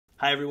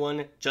Hi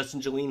everyone, Justin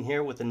Jolene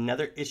here with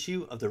another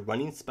issue of the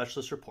Running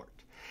Specialist Report.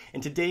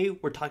 And today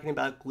we're talking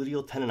about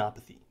gluteal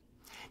tendinopathy.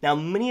 Now,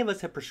 many of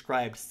us have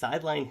prescribed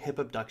sideline hip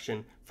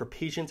abduction for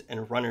patients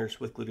and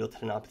runners with gluteal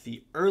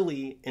tendinopathy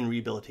early in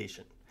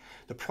rehabilitation.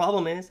 The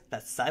problem is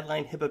that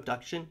sideline hip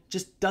abduction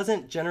just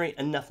doesn't generate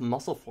enough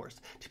muscle force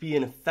to be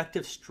an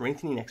effective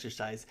strengthening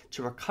exercise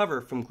to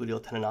recover from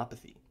gluteal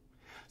tendinopathy.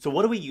 So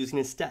what are we using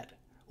instead?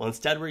 Well,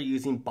 instead we're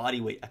using body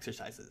weight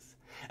exercises.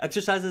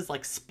 Exercises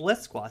like split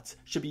squats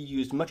should be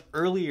used much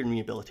earlier in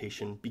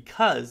rehabilitation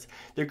because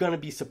they're going to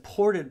be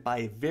supported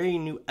by very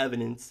new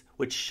evidence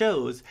which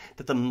shows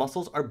that the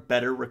muscles are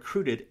better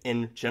recruited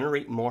and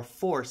generate more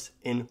force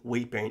in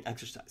weight-bearing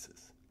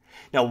exercises.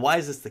 Now, why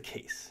is this the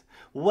case?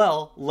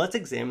 Well, let's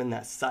examine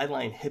that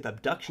sideline hip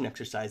abduction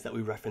exercise that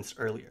we referenced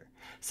earlier.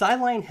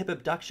 Sideline hip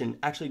abduction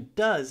actually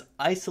does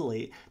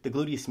isolate the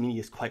gluteus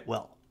medius quite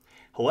well.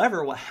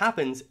 However, what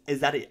happens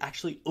is that it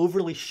actually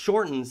overly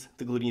shortens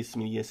the gluteus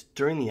medius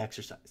during the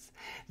exercise.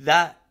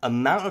 That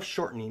amount of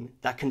shortening,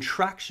 that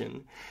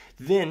contraction,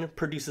 then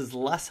produces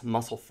less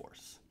muscle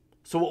force.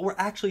 So what we're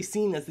actually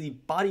seeing is the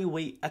body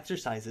weight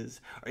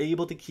exercises are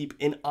able to keep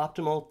an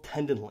optimal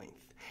tendon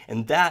length.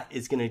 And that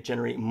is going to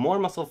generate more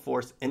muscle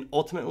force and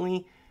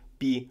ultimately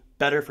be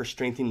better for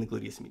strengthening the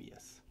gluteus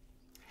medius.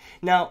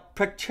 Now,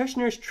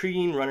 practitioners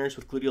treating runners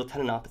with gluteal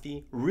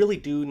tendinopathy really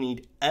do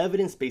need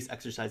evidence-based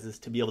exercises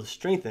to be able to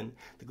strengthen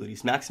the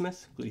gluteus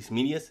maximus, gluteus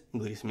medius,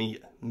 and gluteus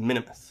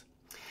minimus.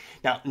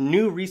 Now,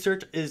 new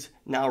research is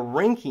now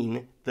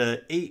ranking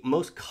the 8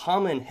 most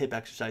common hip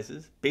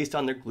exercises based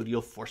on their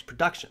gluteal force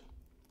production.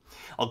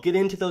 I'll get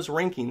into those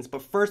rankings,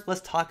 but first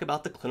let's talk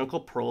about the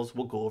clinical pearls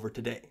we'll go over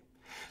today.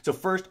 So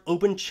first,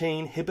 open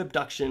chain hip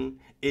abduction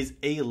is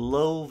a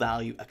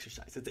low-value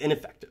exercise. It's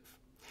ineffective.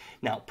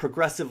 Now,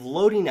 progressive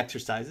loading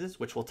exercises,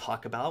 which we'll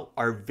talk about,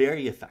 are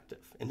very effective.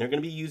 And they're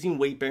going to be using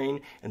weight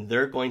bearing, and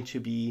they're going to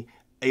be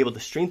able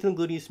to strengthen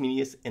the gluteus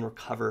medius and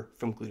recover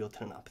from gluteal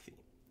tendinopathy.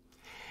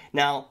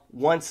 Now,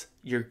 once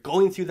you're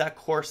going through that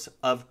course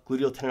of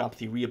gluteal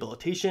tendinopathy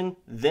rehabilitation,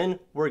 then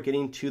we're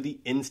getting to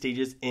the end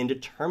stages and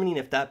determining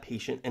if that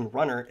patient and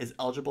runner is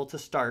eligible to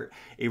start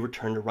a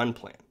return to run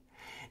plan.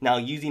 Now,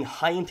 using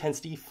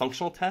high-intensity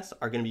functional tests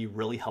are going to be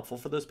really helpful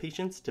for those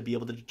patients to be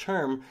able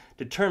to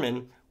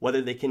determine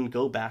whether they can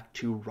go back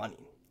to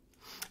running.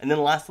 And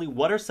then lastly,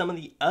 what are some of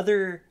the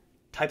other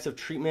types of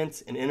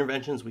treatments and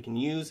interventions we can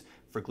use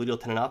for gluteal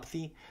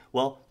tendinopathy?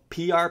 Well,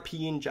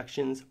 PRP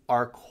injections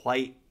are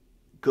quite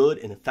good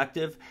and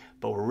effective,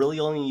 but we're really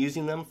only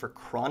using them for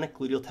chronic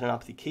gluteal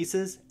tendinopathy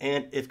cases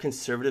and if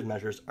conservative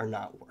measures are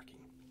not working.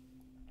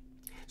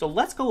 So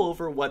let's go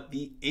over what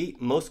the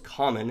 8 most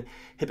common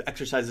hip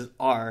exercises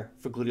are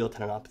for gluteal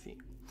tendinopathy.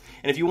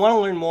 And if you want to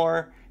learn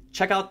more,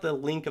 check out the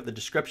link of the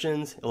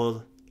descriptions. It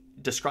will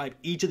describe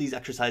each of these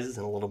exercises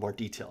in a little more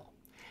detail.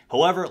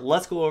 However,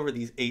 let's go over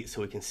these 8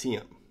 so we can see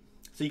them.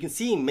 So you can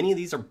see many of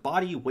these are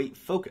body weight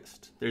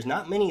focused. There's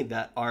not many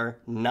that are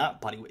not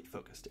body weight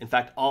focused. In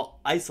fact, I'll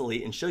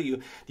isolate and show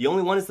you the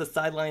only one is the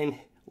sideline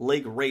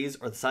leg raise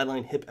or the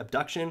sideline hip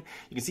abduction.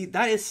 You can see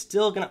that is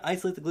still going to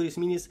isolate the gluteus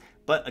medius,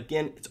 but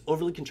again, it's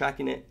overly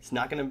contracting it. It's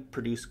not going to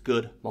produce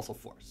good muscle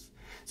force.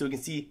 So we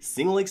can see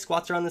single leg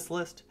squats are on this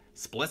list,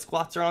 split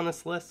squats are on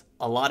this list,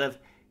 a lot of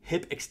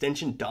hip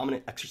extension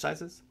dominant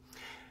exercises,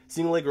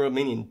 single leg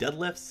Romanian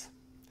deadlifts,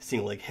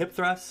 single leg hip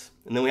thrusts,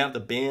 and then we have the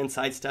band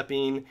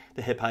sidestepping,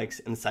 the hip hikes,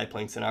 and the side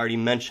planks, and I already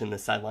mentioned the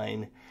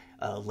sideline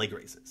leg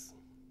raises.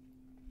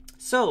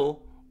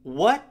 So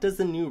what does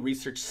the new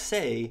research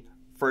say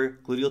for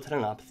gluteal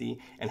tendinopathy,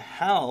 and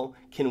how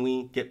can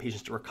we get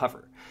patients to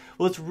recover?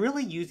 Well, it's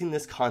really using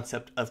this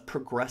concept of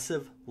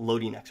progressive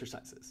loading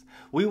exercises.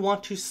 We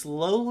want to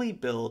slowly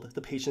build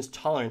the patient's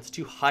tolerance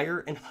to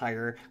higher and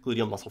higher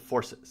gluteal muscle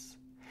forces.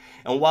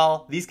 And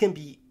while these can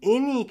be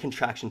any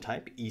contraction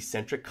type,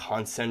 eccentric,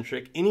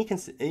 concentric, any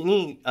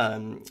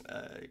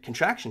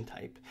contraction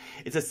type,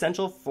 it's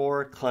essential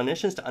for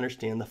clinicians to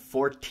understand the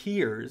 4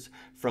 tiers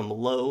from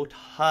low to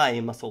high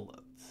muscle loads.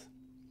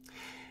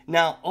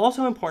 Now,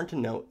 also important to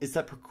note is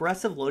that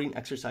progressive loading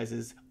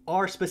exercises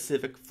are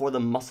specific for the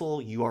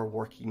muscle you are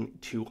working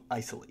to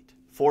isolate.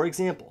 For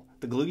example,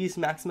 the gluteus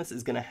maximus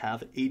is going to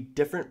have a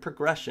different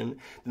progression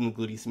than the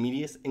gluteus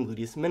medius and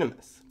gluteus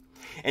minimus.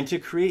 And to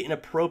create an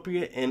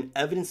appropriate and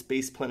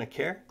evidence-based plan of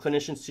care,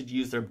 clinicians should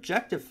use their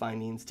objective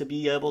findings to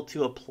be able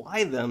to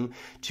apply them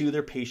to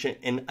their patient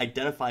and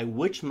identify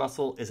which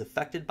muscle is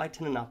affected by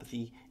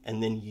tendinopathy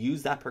and then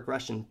use that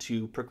progression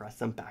to progress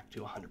them back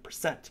to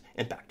 100%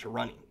 and back to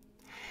running.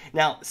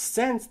 Now,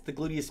 since the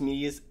gluteus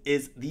medius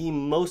is the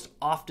most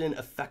often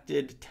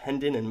affected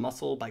tendon and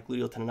muscle by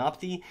gluteal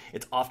tendinopathy,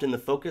 it's often the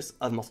focus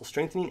of muscle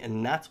strengthening,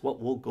 and that's what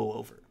we'll go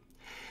over.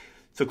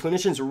 So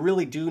clinicians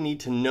really do need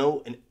to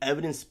know an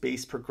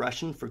evidence-based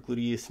progression for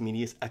gluteus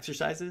medius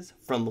exercises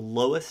from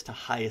lowest to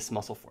highest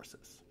muscle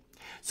forces.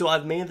 So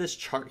I've made this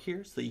chart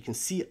here so that you can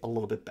see it a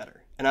little bit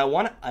better. And I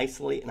want to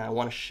isolate and I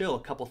want to show a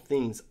couple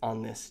things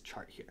on this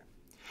chart here.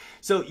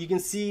 So you can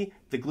see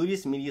the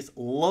gluteus medius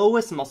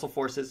lowest muscle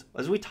forces,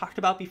 as we talked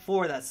about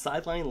before, that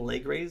sideline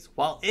leg raise,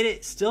 while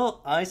it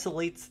still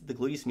isolates the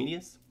gluteus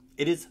medius,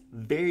 it is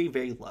very,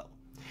 very low.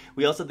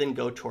 We also then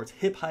go towards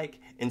hip hike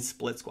and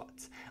split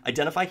squats.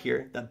 Identify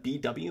here that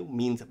BW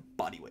means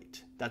body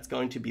weight. That's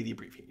going to be the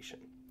abbreviation.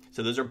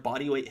 So those are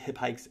body weight hip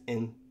hikes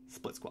and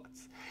split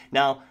squats.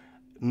 Now,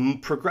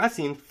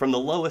 progressing from the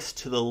lowest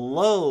to the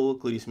low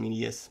gluteus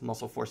medius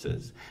muscle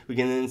forces, we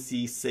can then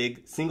see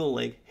single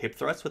leg hip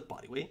thrusts with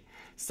body weight,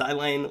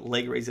 sideline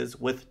leg raises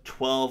with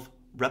 12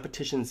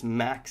 repetitions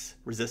max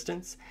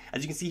resistance.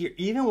 As you can see here,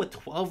 even with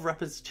 12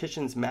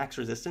 repetitions max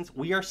resistance,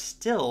 we are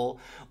still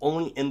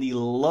only in the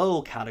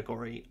low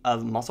category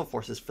of muscle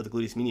forces for the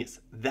gluteus medius.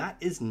 That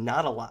is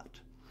not a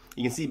lot.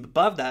 You can see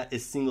above that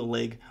is single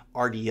leg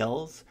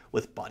RDLs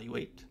with body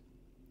weight.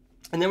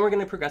 And then we're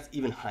going to progress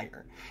even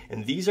higher.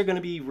 And these are going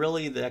to be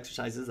really the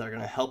exercises that are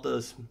going to help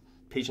those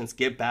patients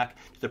get back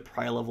to their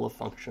prior level of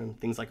function,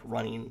 things like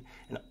running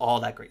and all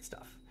that great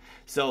stuff.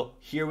 So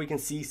here we can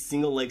see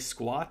single leg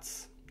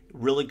squats,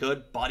 really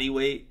good body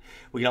weight.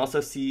 We can also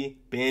see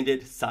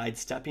banded side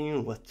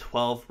stepping with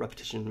 12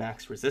 repetition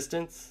max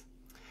resistance,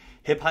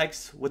 hip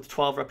hikes with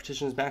 12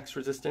 repetitions max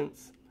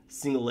resistance,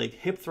 single leg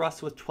hip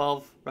thrusts with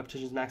 12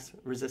 repetitions max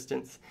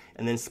resistance,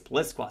 and then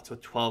split squats with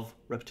 12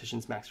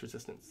 repetitions max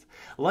resistance.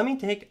 Let me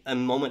take a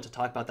moment to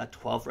talk about that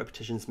 12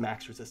 repetitions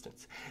max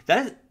resistance.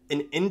 That is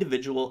an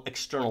individual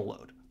external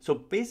load. So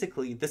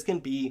basically, this can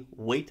be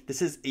weight.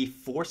 This is a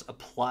force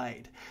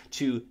applied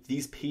to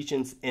these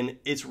patients, and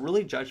it's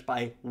really judged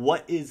by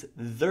what is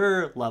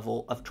their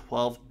level of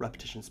 12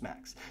 repetitions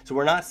max. So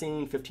we're not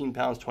saying 15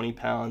 pounds, 20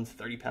 pounds,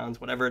 30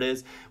 pounds, whatever it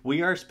is.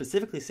 We are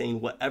specifically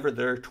saying whatever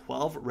their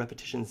 12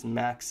 repetitions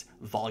max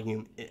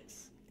volume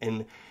is.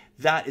 And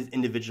that is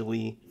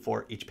individually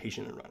for each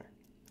patient and runner.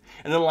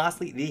 And then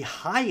lastly, the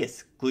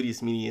highest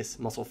gluteus medius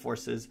muscle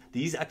forces.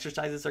 These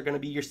exercises are going to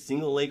be your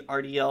single leg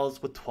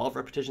RDLs with 12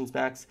 repetitions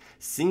max,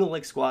 single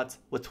leg squats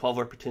with 12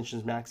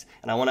 repetitions max.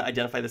 And I want to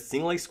identify the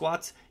single leg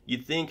squats.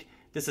 You'd think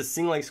this is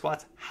single leg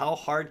squats. How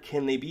hard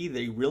can they be?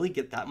 They really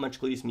get that much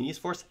gluteus medius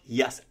force?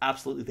 Yes,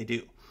 absolutely they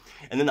do.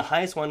 And then the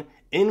highest one,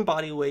 in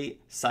body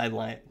weight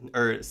sideline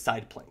or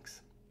side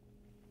planks.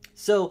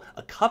 So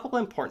a couple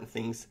of important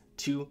things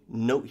to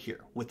note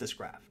here with this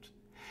graph.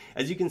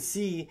 As you can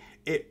see,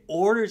 it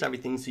orders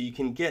everything so you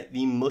can get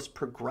the most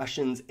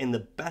progressions and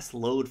the best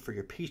load for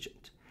your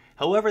patient.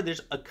 However,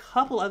 there's a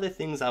couple other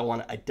things I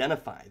want to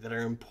identify that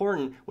are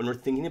important when we're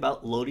thinking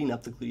about loading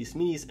up the gluteus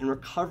medius and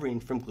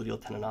recovering from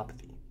gluteal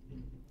tendinopathy.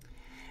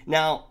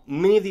 Now,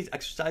 many of these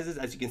exercises,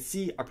 as you can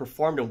see, are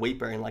performed in weight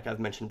bearing like I've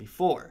mentioned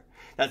before.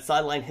 That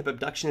sideline hip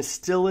abduction is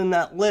still in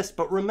that list,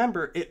 but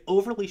remember, it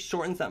overly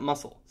shortens that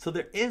muscle. So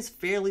there is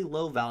fairly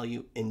low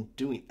value in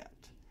doing that.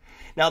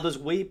 Now, those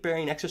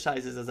weight-bearing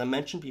exercises, as I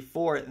mentioned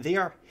before, they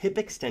are hip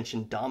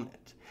extension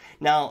dominant.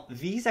 Now,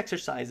 these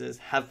exercises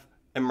have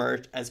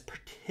emerged as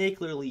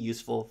particularly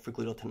useful for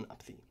gluteal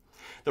tendinopathy.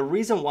 The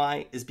reason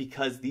why is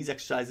because these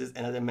exercises,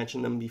 and as I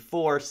mentioned them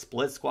before,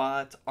 split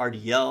squats,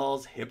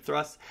 RDLs, hip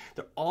thrusts,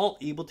 they're all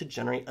able to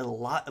generate a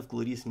lot of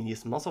gluteus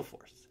medius muscle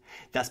force.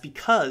 That's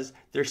because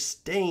they're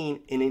staying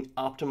in an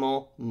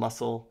optimal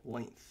muscle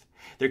length.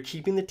 They're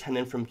keeping the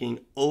tendon from getting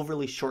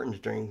overly shortened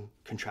during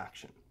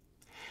contraction.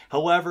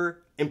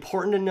 However,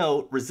 important to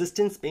note,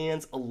 resistance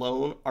bands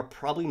alone are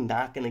probably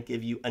not going to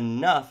give you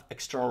enough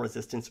external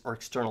resistance or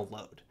external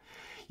load.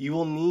 You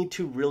will need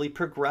to really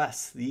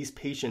progress these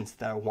patients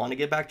that want to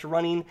get back to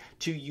running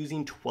to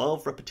using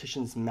 12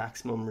 repetitions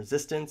maximum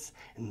resistance,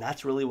 and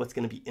that's really what's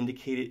going to be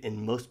indicated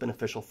and most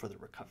beneficial for the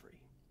recovery.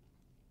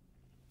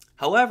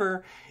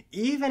 However,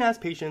 even as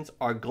patients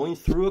are going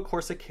through a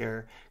course of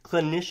care,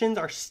 clinicians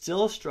are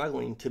still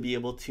struggling to be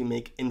able to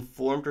make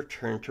informed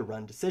return to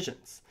run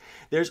decisions.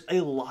 There's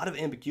a lot of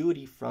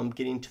ambiguity from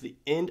getting to the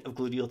end of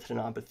gluteal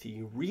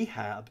tendinopathy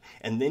rehab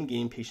and then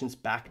getting patients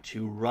back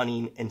to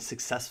running and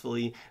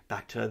successfully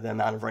back to the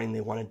amount of running they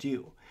want to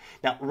do.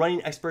 Now,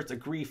 running experts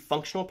agree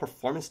functional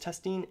performance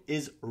testing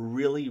is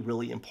really,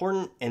 really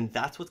important, and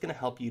that's what's going to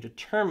help you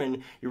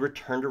determine your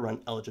return to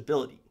run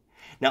eligibility.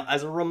 Now,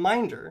 as a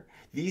reminder,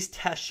 these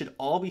tests should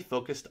all be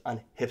focused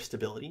on hip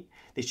stability.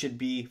 They should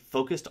be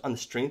focused on the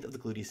strength of the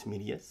gluteus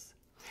medius.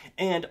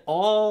 And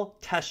all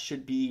tests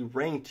should be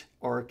ranked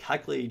or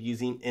calculated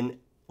using an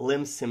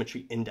limb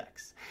symmetry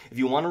index. If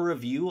you want a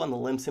review on the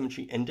limb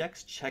symmetry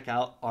index, check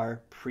out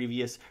our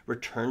previous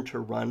Return to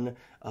Run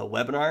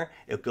webinar.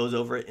 It goes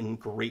over it in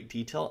great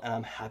detail, and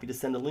I'm happy to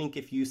send a link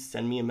if you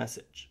send me a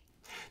message.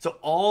 So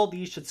all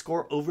these should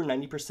score over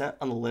 90%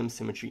 on the limb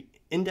symmetry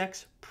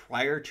index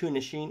prior to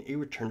initiating a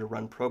return to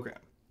run program.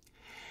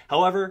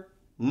 However,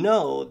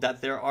 know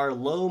that there are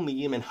low,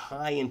 medium, and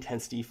high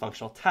intensity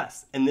functional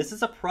tests, and this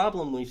is a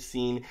problem we've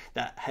seen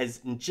that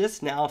has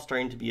just now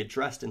starting to be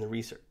addressed in the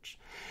research.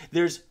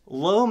 There's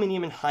low,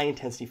 medium, and high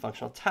intensity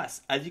functional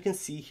tests. As you can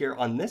see here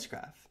on this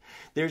graph,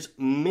 there's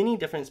many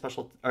different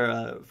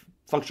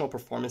functional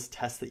performance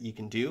tests that you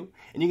can do.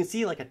 And you can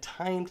see like a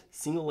timed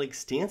single leg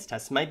stance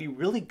test might be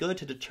really good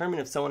to determine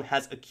if someone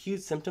has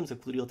acute symptoms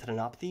of gluteal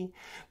tendinopathy,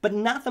 but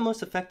not the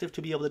most effective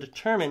to be able to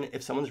determine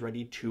if someone's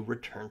ready to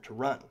return to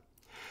run.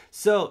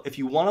 So if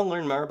you want to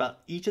learn more about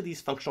each of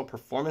these functional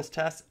performance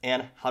tests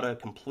and how to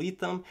complete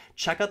them,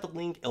 check out the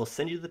link. It will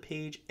send you to the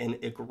page and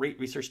a great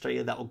research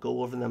study that will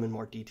go over them in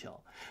more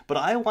detail. But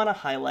I want to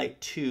highlight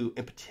two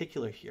in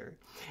particular here,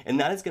 and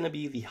that is going to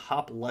be the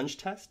hop lunge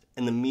test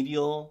and the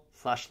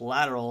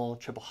medial/lateral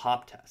triple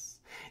hop tests.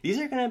 These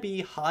are going to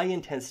be high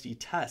intensity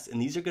tests,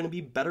 and these are going to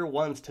be better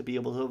ones to be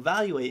able to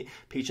evaluate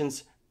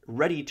patients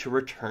ready to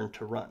return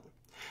to run.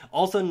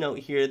 Also note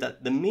here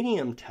that the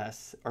medium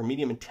tests or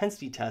medium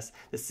intensity tests,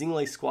 the single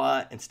leg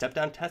squat and step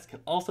down tests can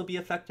also be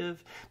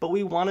effective, but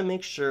we want to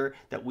make sure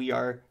that we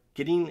are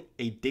getting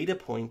a data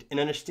point and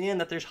understand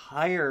that there's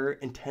higher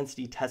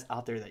intensity tests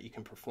out there that you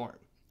can perform.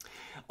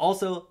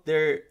 Also,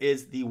 there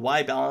is the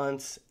Y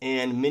balance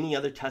and many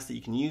other tests that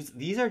you can use.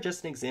 These are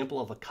just an example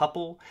of a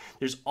couple.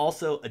 There's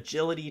also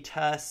agility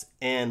tests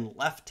and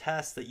left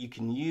tests that you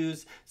can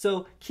use.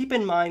 So keep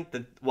in mind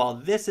that while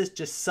this is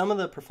just some of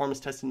the performance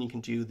testing you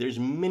can do, there's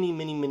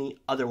many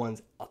other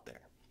ones out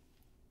there.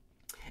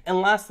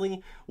 And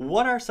lastly,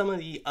 what are some of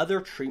the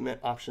other treatment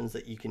options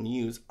that you can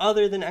use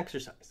other than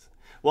exercise?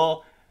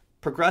 Well,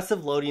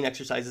 progressive loading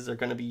exercises are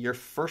going to be your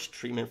first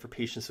treatment for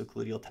patients with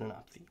gluteal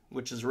tendinopathy,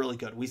 which is really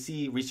good. We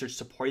see research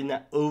supporting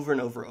that over and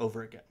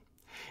over again.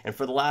 And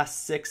for the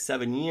last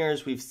 6-7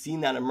 years, we've seen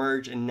that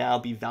emerge and now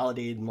be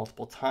validated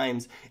multiple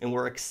times. And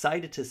we're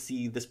excited to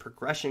see this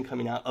progression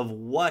coming out of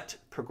what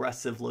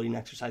progressive loading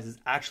exercises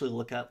actually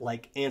look at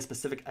like and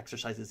specific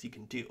exercises you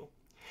can do.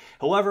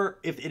 However,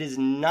 if it is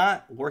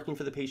not working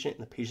for the patient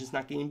and the patient's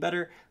not getting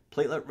better,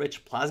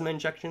 platelet-rich plasma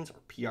injections, or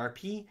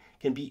PRP,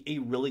 can be a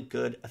really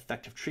good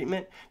effective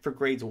treatment for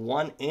grades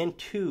 1 and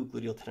 2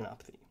 gluteal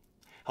tendinopathy.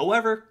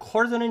 However,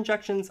 cortisone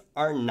injections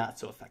are not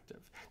so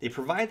effective. They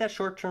provide that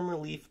short-term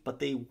relief, but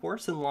they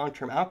worsen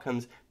long-term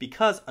outcomes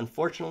because,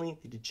 unfortunately,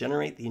 they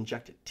degenerate the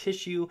injected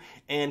tissue,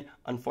 and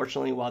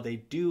unfortunately, while they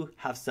do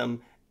have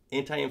some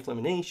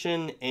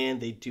anti-inflammation and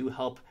they do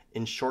help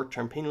in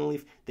short-term pain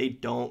relief, they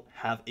don't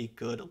have a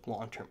good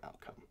long-term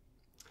outcome.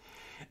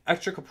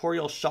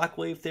 Extracorporeal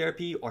shockwave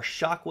therapy, or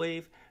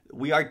shockwave,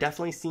 we are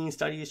definitely seeing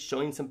studies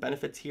showing some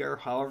benefits here.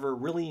 However,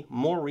 really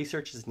more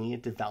research is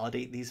needed to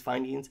validate these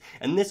findings.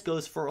 And this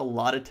goes for a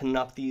lot of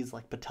tendinopathies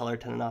like patellar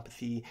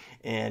tendinopathy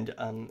and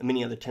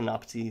many other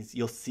tendinopathies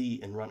you'll see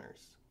in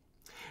runners.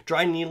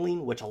 Dry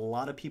needling, which a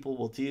lot of people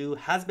will do,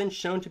 has been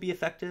shown to be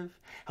effective.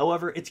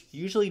 However, it's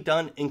usually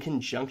done in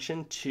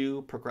conjunction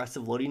to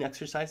progressive loading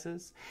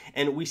exercises.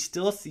 And we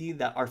still see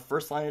that our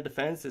first line of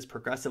defense is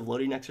progressive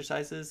loading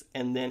exercises.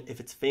 And then if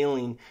it's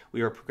failing,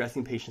 we are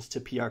progressing patients to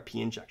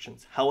PRP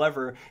injections.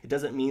 However, it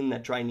doesn't mean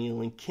that dry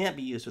needling can't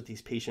be used with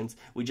these patients.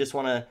 We just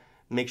want to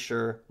make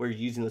sure we're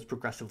using those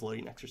progressive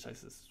loading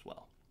exercises as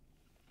well.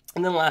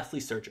 And then lastly,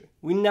 surgery.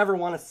 We never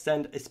want to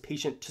send a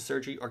patient to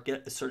surgery or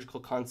get a surgical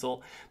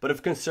consult, but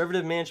if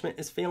conservative management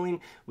is failing,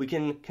 we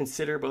can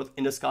consider both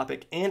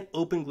endoscopic and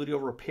open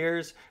gluteal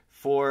repairs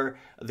for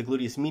the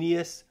gluteus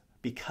medius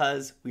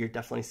because we are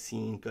definitely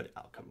seeing good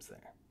outcomes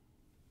there.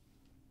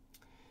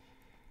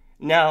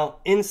 Now,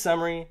 in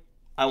summary,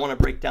 I want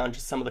to break down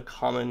just some of the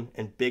common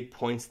and big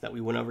points that we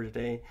went over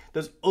today.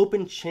 Those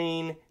open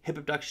chain hip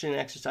abduction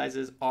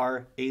exercises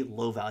are a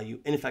low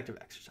value, ineffective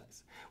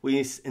exercise. We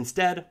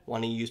instead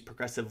want to use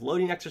progressive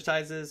loading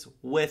exercises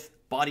with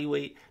body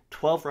weight,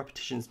 12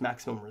 repetitions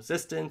maximum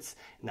resistance,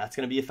 and that's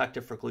going to be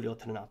effective for gluteal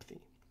tendinopathy.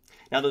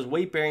 Now, those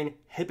weight-bearing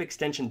hip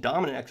extension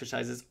dominant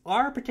exercises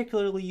are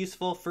particularly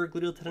useful for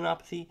gluteal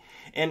tendinopathy,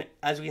 and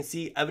as we can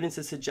see, evidence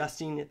is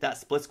suggesting that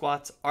split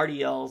squats,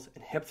 RDLs,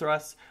 and hip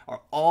thrusts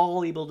are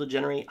all able to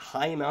generate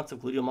high amounts of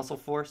gluteal muscle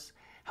force.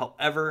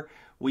 However,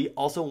 we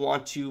also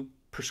want to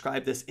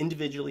prescribe this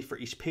individually for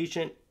each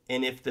patient.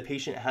 And if the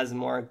patient has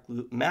more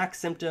glute max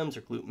symptoms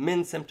or glute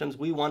min symptoms,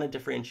 we want to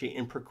differentiate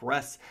and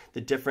progress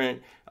the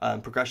different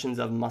progressions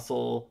of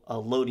muscle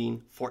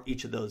loading for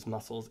each of those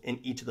muscles in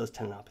each of those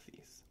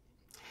tendinopathies.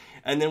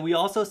 And then we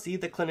also see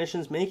that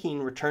clinicians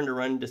making return to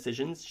run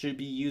decisions should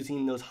be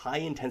using those high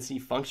intensity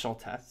functional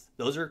tests.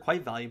 Those are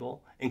quite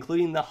valuable,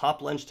 including the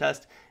hop lunge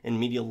test and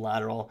medial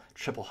lateral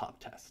triple hop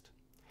test.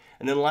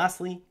 And then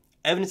lastly,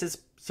 evidence is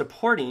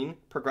supporting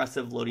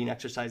progressive loading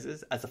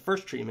exercises as a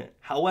first treatment.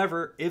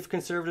 However, if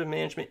conservative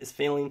management is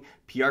failing,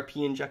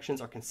 PRP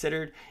injections are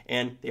considered,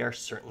 and they are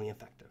certainly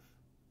effective.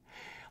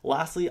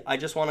 Lastly, I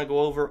just want to go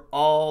over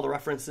all the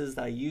references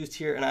that I used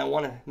here, and I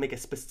want to make a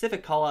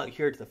specific call out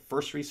here to the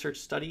first research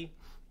study.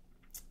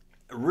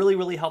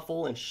 Really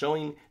helpful in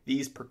showing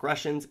these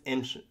progressions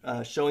and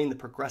showing the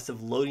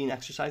progressive loading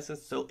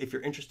exercises. So if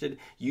you're interested,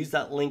 use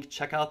that link,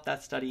 check out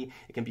that study.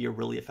 It can be a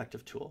really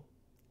effective tool.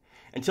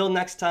 Until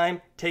next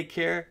time, take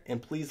care,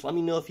 and please let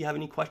me know if you have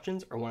any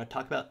questions or want to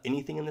talk about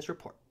anything in this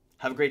report.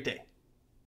 Have a great day.